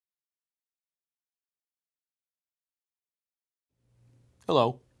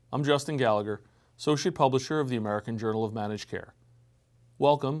Hello, I'm Justin Gallagher, Associate Publisher of the American Journal of Managed Care.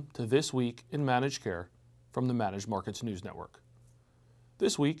 Welcome to This Week in Managed Care from the Managed Markets News Network.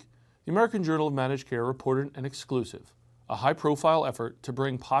 This week, the American Journal of Managed Care reported an exclusive, a high-profile effort to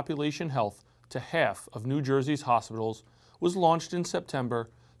bring population health to half of New Jersey's hospitals was launched in September,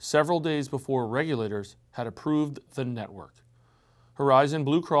 several days before regulators had approved the network. Horizon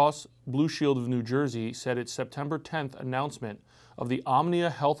Blue Cross Blue Shield of New Jersey said its September 10th announcement of the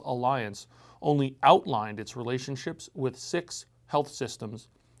OMNIA Health Alliance only outlined its relationships with 6 health systems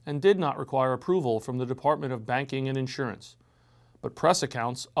and did not require approval from the Department of Banking and Insurance. But press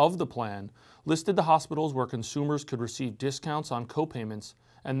accounts of the plan listed the hospitals where consumers could receive discounts on copayments,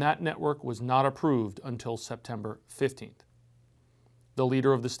 and that network was not approved until September 15th. The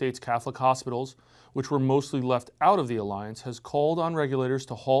leader of the state's Catholic hospitals, which were mostly left out of the alliance, has called on regulators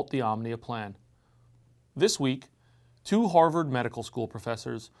to halt the OMNIA plan. This week, 2 Harvard Medical School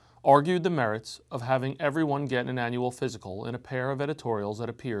professors argued the merits of having everyone get an annual physical in a pair of editorials that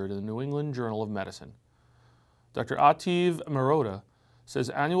appeared in the New England Journal of Medicine. Dr. Ativ Maroda says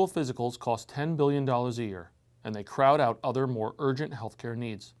annual physicals cost $10 billion a year, and they crowd out other more urgent healthcare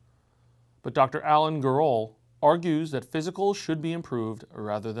needs. But Dr. Alan Garol argues that physicals should be improved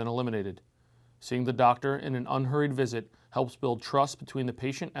rather than eliminated. Seeing the doctor in an unhurried visit helps build trust between the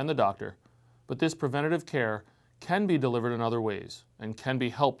patient and the doctor, but this preventative care can be delivered in other ways and can be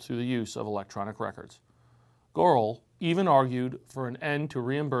helped through the use of electronic records. Garol even argued for an end to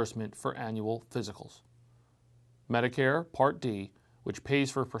reimbursement for annual physicals. Medicare Part D, which pays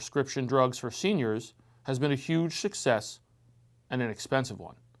for prescription drugs for seniors, has been a huge success and an expensive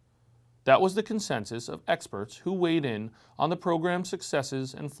one. That was the consensus of experts who weighed in on the program's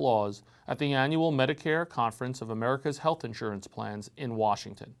successes and flaws at the annual Medicare Conference of America's Health Insurance Plans in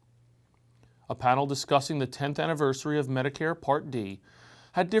Washington. A panel discussing the 10th anniversary of Medicare Part D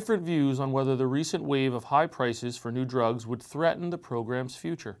had different views on whether the recent wave of high prices for new drugs would threaten the program's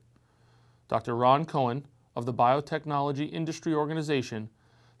future. Dr. Ron Cohen of the Biotechnology Industry Organization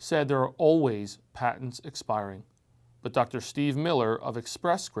said there are always patents expiring. But Dr. Steve Miller of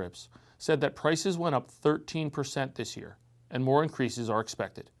Express Scripts said that prices went up 13% this year, and more increases are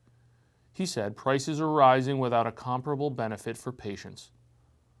expected. He said prices are rising without a comparable benefit for patients.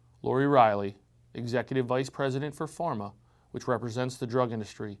 Lori Riley, Executive Vice President for Pharma, which represents the drug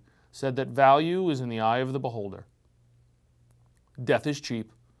industry, said that value is in the eye of the beholder. Death is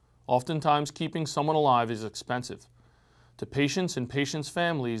cheap. Oftentimes, keeping someone alive is expensive. To patients and patients'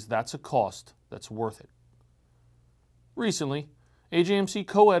 families, that's a cost that's worth it. Recently, AJMC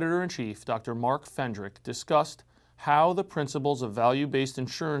co-editor-in-chief Dr. Mark Fendrick discussed how the principles of value-based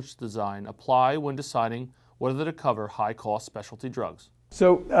insurance design apply when deciding whether to cover high-cost specialty drugs.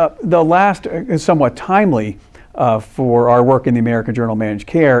 So the last is somewhat timely for our work in the American Journal of Managed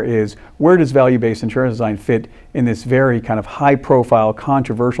Care is where does value-based insurance design fit in this very kind of high-profile,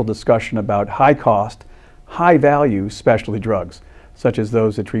 controversial discussion about high-cost, high-value specialty drugs, such as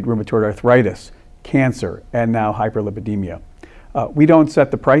those that treat rheumatoid arthritis, cancer, and now hyperlipidemia. We don't set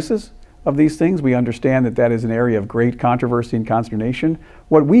the prices of these things. We understand that that is an area of great controversy and consternation.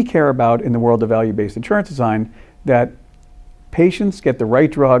 What we care about in the world of value-based insurance design, that patients get the right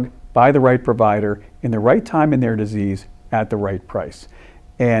drug by the right provider in the right time in their disease at the right price.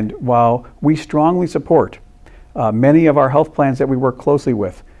 And while we strongly support many of our health plans that we work closely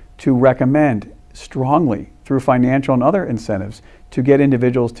with to recommend strongly through financial and other incentives to get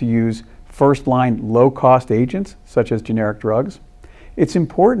individuals to use first-line low-cost agents such as generic drugs, it's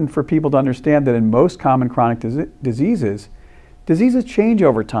important for people to understand that in most common chronic diseases change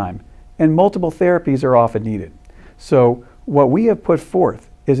over time and multiple therapies are often needed. So what we have put forth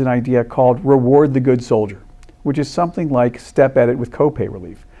is an idea called Reward the Good Soldier, which is something like step edit with copay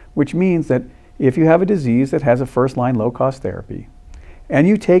relief, which means that if you have a disease that has a first-line low-cost therapy and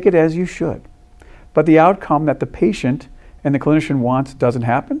you take it as you should, but the outcome that the patient and the clinician wants doesn't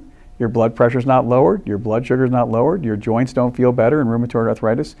happen, your blood pressure is not lowered, your blood sugar is not lowered, your joints don't feel better in rheumatoid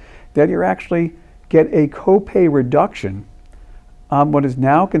arthritis, that you actually get a copay reduction on what is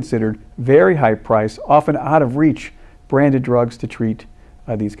now considered very high price, often out of reach branded drugs to treat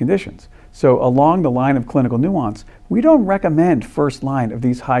these conditions. So along the line of clinical nuance, we don't recommend first line of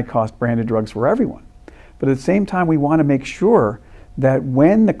these high cost branded drugs for everyone. But at the same time, we want to make sure that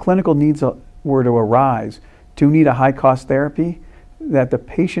when the clinical needs were to arise to need a high cost therapy, that the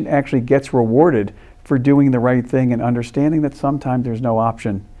patient actually gets rewarded for doing the right thing and understanding that sometimes there's no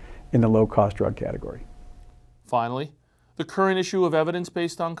option in the low cost drug category. Finally, the current issue of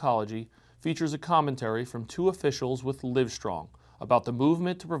evidence-based oncology features a commentary from 2 officials with Livestrong, about the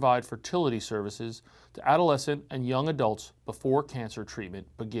movement to provide fertility services to adolescent and young adults before cancer treatment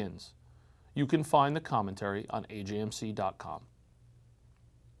begins. You can find the commentary on ajmc.com.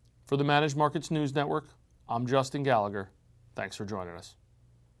 For the Managed Markets News Network, I'm Justin Gallagher. Thanks for joining us.